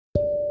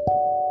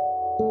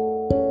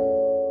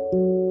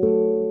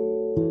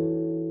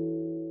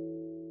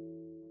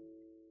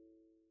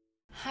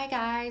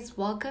guys,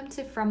 welcome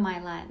to From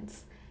My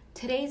Lens.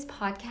 Today's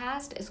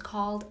podcast is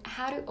called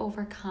How to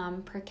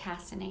Overcome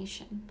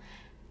Procrastination.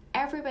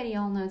 Everybody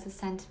all knows the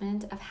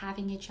sentiment of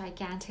having a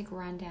gigantic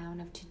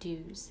rundown of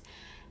to-dos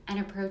and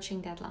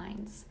approaching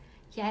deadlines.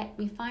 Yet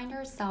we find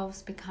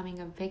ourselves becoming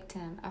a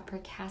victim of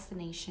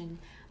procrastination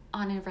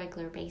on a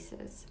regular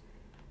basis.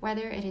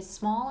 Whether it is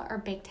small or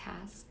big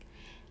task,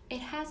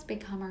 it has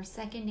become our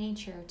second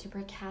nature to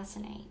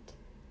procrastinate.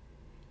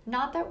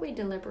 Not that we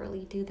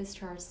deliberately do this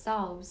to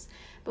ourselves,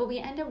 but we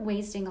end up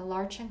wasting a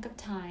large chunk of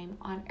time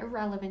on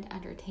irrelevant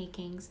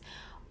undertakings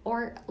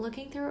or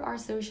looking through our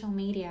social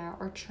media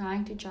or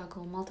trying to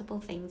juggle multiple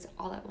things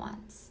all at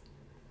once.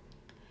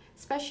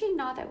 Especially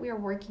now that we are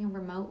working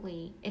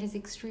remotely, it is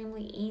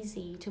extremely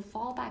easy to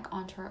fall back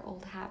onto our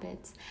old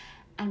habits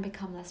and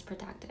become less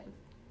productive.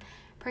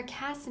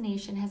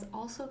 Procrastination has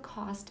also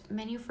cost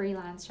many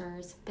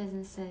freelancers,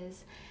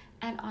 businesses,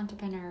 and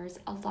entrepreneurs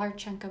a large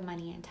chunk of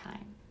money and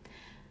time.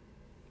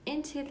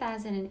 In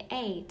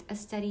 2008, a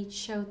study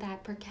showed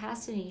that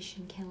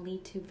procrastination can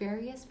lead to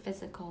various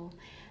physical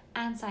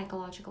and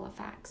psychological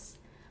effects: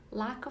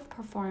 lack of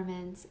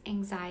performance,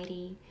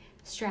 anxiety,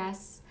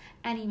 stress,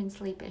 and even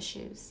sleep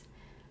issues.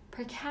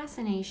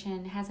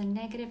 Procrastination has a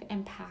negative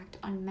impact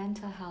on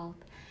mental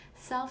health,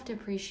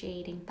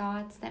 self-depreciating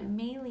thoughts that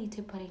may lead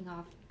to putting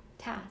off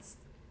tasks.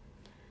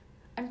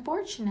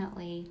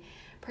 Unfortunately,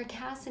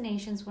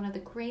 procrastination is one of the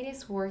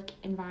greatest work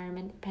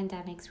environment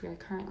pandemics we are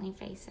currently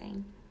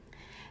facing.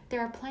 There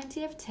are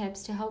plenty of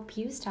tips to help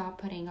you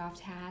stop putting off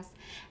tasks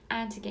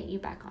and to get you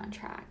back on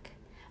track.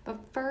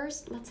 But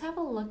first, let's have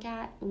a look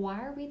at why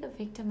are we the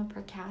victim of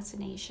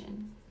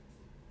procrastination.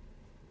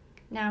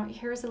 Now,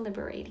 here's a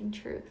liberating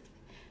truth.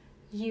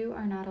 You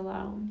are not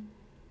alone.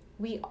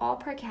 We all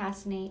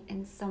procrastinate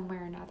in some way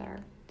or another.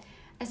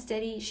 A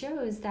study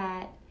shows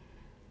that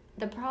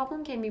the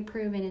problem can be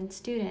proven in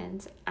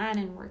students and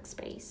in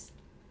workspace.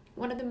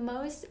 One of the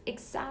most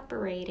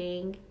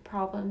exasperating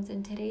problems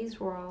in today's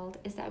world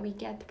is that we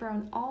get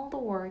thrown all the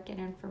work and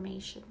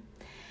information.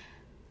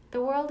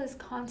 The world is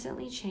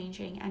constantly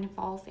changing and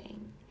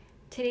evolving.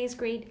 Today's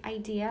great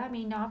idea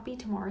may not be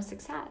tomorrow's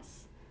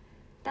success.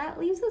 That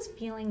leaves us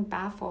feeling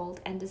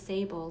baffled and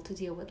disabled to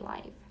deal with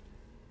life.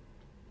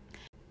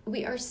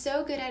 We are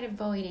so good at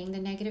avoiding the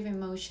negative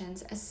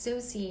emotions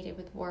associated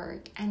with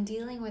work and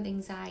dealing with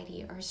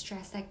anxiety or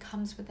stress that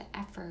comes with the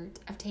effort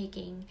of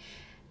taking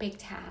big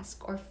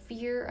task or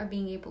fear of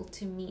being able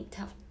to meet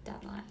tough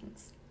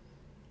deadlines.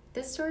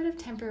 This sort of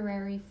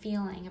temporary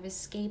feeling of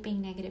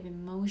escaping negative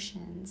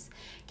emotions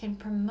can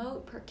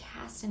promote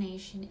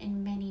procrastination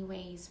in many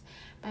ways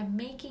by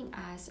making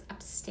us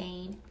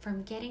abstain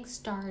from getting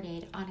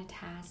started on a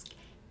task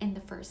in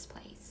the first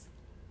place.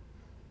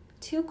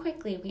 Too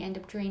quickly, we end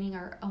up draining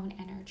our own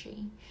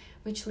energy,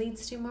 which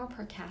leads to more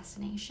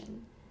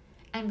procrastination.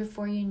 And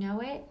before you know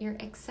it, you're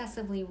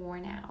excessively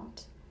worn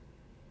out.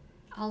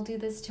 I'll do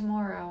this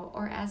tomorrow,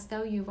 or as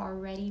though you've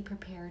already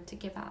prepared to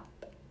give up.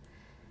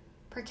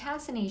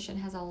 Procrastination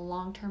has a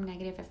long-term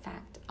negative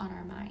effect on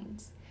our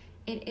minds.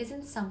 It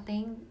isn't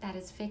something that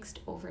is fixed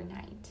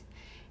overnight.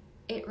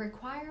 It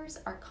requires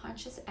our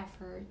conscious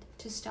effort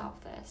to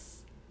stop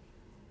this.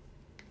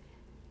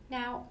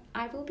 Now,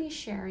 I will be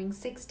sharing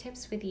 6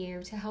 tips with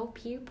you to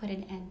help you put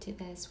an end to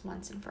this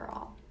once and for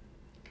all.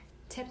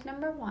 Tip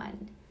number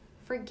 1,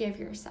 forgive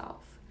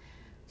yourself.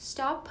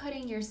 Stop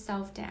putting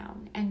yourself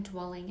down and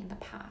dwelling in the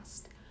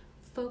past.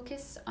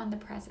 Focus on the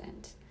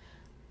present,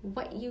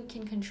 what you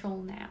can control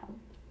now.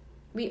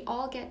 We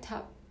all get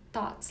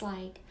thoughts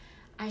like,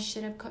 I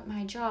should have quit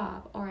my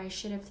job, or I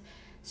should have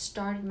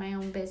started my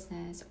own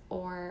business,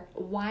 or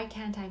why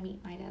can't I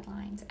meet my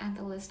deadlines? And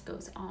the list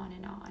goes on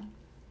and on.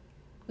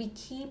 We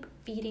keep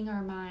feeding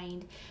our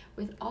mind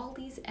with all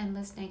these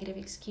endless negative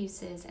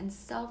excuses and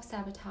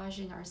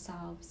self-sabotaging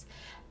ourselves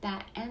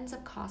that ends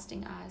up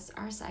costing us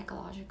our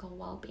psychological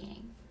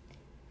well-being.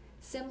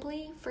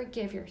 Simply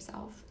forgive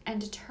yourself and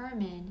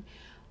determine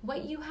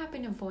what you have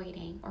been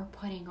avoiding or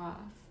putting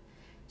off.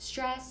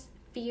 Stress,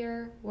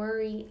 fear,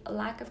 worry,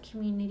 lack of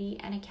community,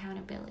 and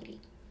accountability.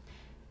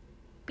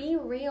 Be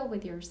real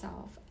with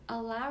yourself.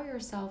 Allow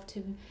yourself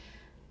to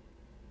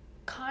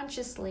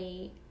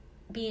consciously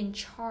be in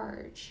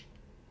charge.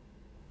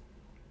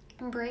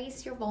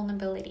 Embrace your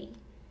vulnerability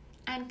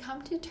and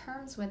come to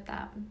terms with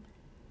them.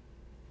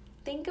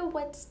 Think of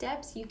what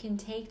steps you can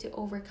take to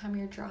overcome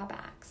your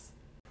drawbacks.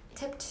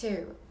 Tip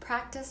 2,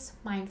 practice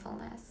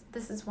mindfulness.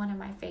 This is one of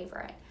my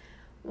favorite.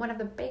 One of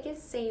the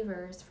biggest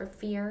savers for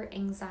fear,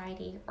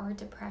 anxiety, or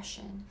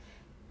depression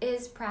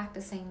is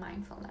practicing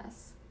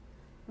mindfulness.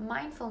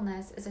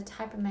 Mindfulness is a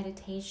type of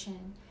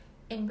meditation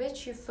in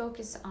which you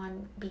focus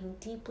on being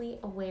deeply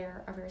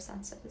aware of your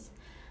senses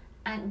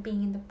and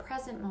being in the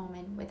present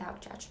moment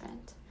without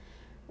judgment.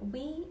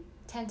 We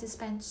tend to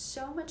spend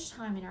so much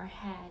time in our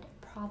head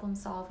problem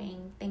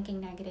solving, thinking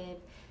negative,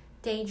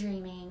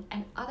 daydreaming,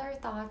 and other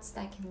thoughts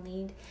that can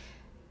lead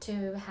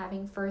to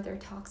having further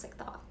toxic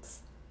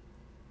thoughts.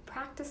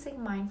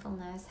 Practicing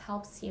mindfulness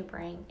helps you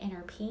bring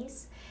inner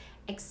peace,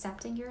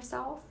 accepting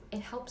yourself.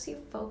 It helps you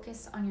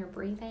focus on your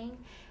breathing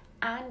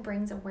and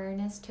brings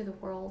awareness to the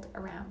world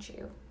around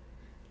you.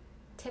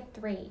 Tip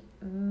 3,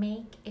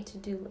 make a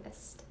to-do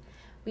list.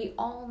 We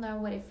all know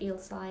what it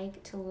feels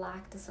like to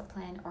lack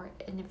discipline or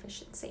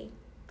inefficiency.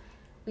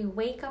 We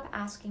wake up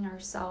asking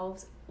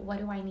ourselves, what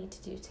do I need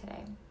to do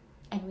today?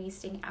 And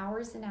wasting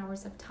hours and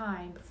hours of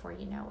time before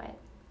you know it.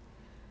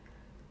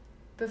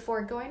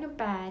 Before going to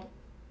bed,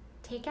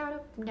 take out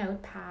a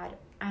notepad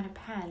and a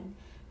pen.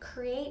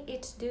 Create a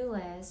to-do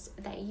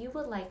list that you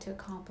would like to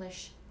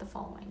accomplish the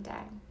following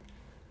day.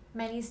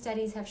 Many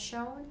studies have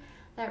shown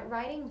that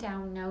writing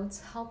down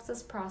notes helps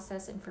us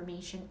process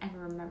information and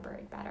remember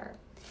it better.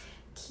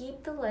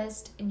 Keep the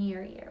list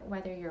near you,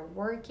 whether you're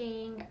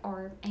working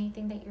or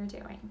anything that you're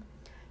doing.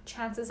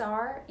 Chances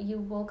are you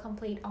will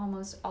complete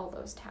almost all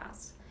those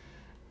tasks.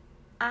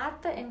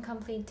 Add the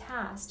incomplete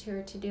task to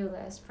your to-do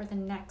list for the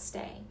next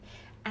day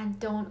and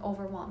don't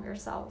overwhelm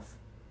yourself.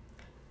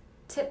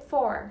 Tip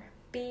 4,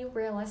 be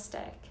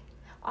realistic.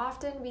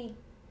 Often we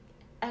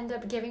end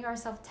up giving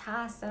ourselves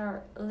tasks that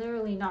are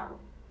literally not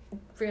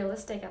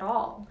realistic at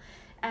all.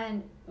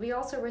 And we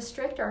also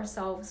restrict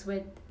ourselves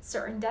with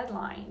certain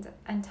deadlines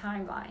and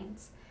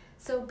timelines.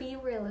 So be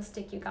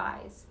realistic, you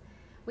guys.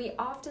 We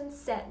often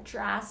set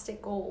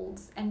drastic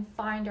goals and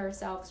find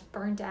ourselves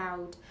burnt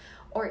out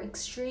or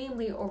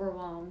extremely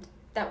overwhelmed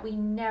that we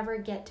never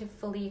get to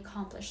fully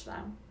accomplish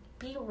them.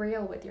 Be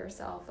real with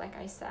yourself, like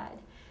I said.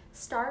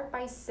 Start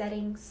by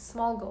setting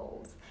small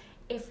goals.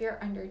 If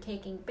you're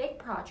undertaking big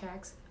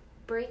projects,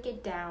 break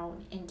it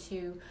down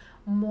into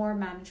more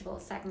manageable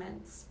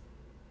segments.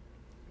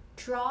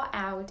 Draw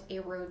out a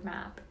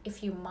roadmap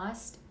if you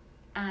must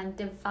and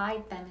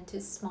divide them into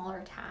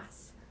smaller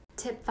tasks.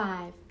 Tip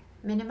 5,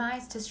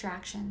 minimize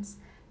distractions.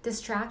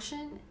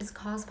 Distraction is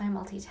caused by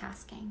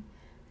multitasking.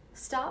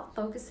 Stop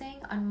focusing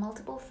on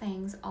multiple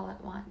things all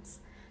at once.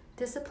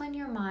 Discipline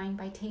your mind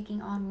by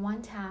taking on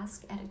one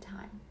task at a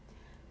time.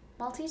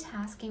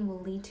 Multitasking will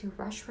lead to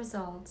rushed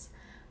results,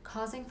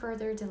 causing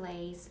further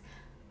delays,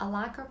 a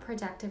lack of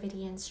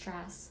productivity and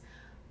stress.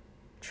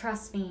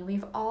 Trust me,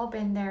 we've all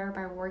been there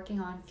by working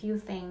on few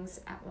things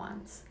at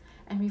once,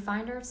 and we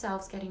find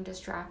ourselves getting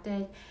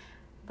distracted,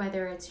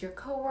 whether it's your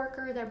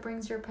coworker that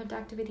brings your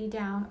productivity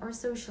down or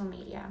social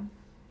media.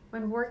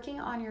 When working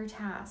on your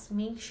tasks,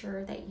 make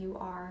sure that you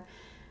are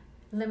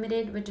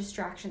limited with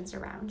distractions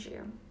around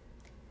you.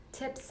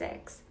 Tip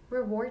 6,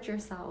 reward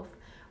yourself.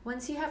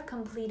 Once you have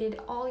completed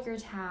all your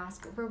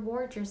tasks,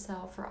 reward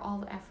yourself for all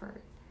the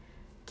effort.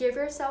 Give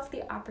yourself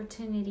the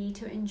opportunity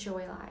to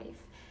enjoy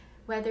life,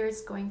 whether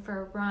it's going for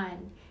a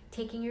run,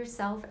 taking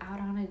yourself out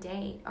on a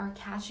date, or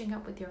catching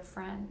up with your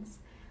friends,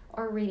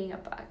 or reading a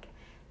book.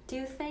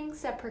 Do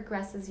things that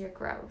progresses your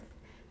growth.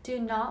 Do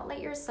not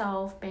let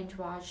yourself binge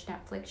watch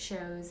Netflix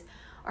shows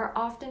or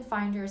often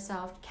find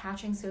yourself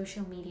catching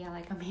social media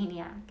like a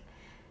maniac.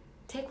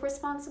 Take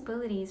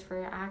responsibilities for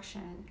your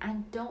action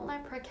and don't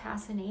let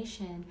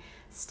procrastination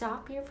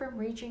stop you from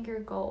reaching your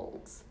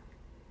goals.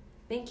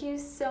 Thank you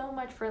so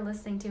much for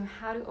listening to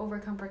How to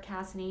Overcome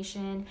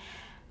Procrastination,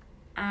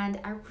 and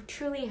I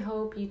truly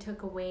hope you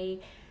took away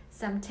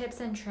some tips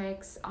and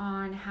tricks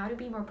on how to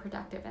be more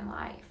productive in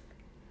life.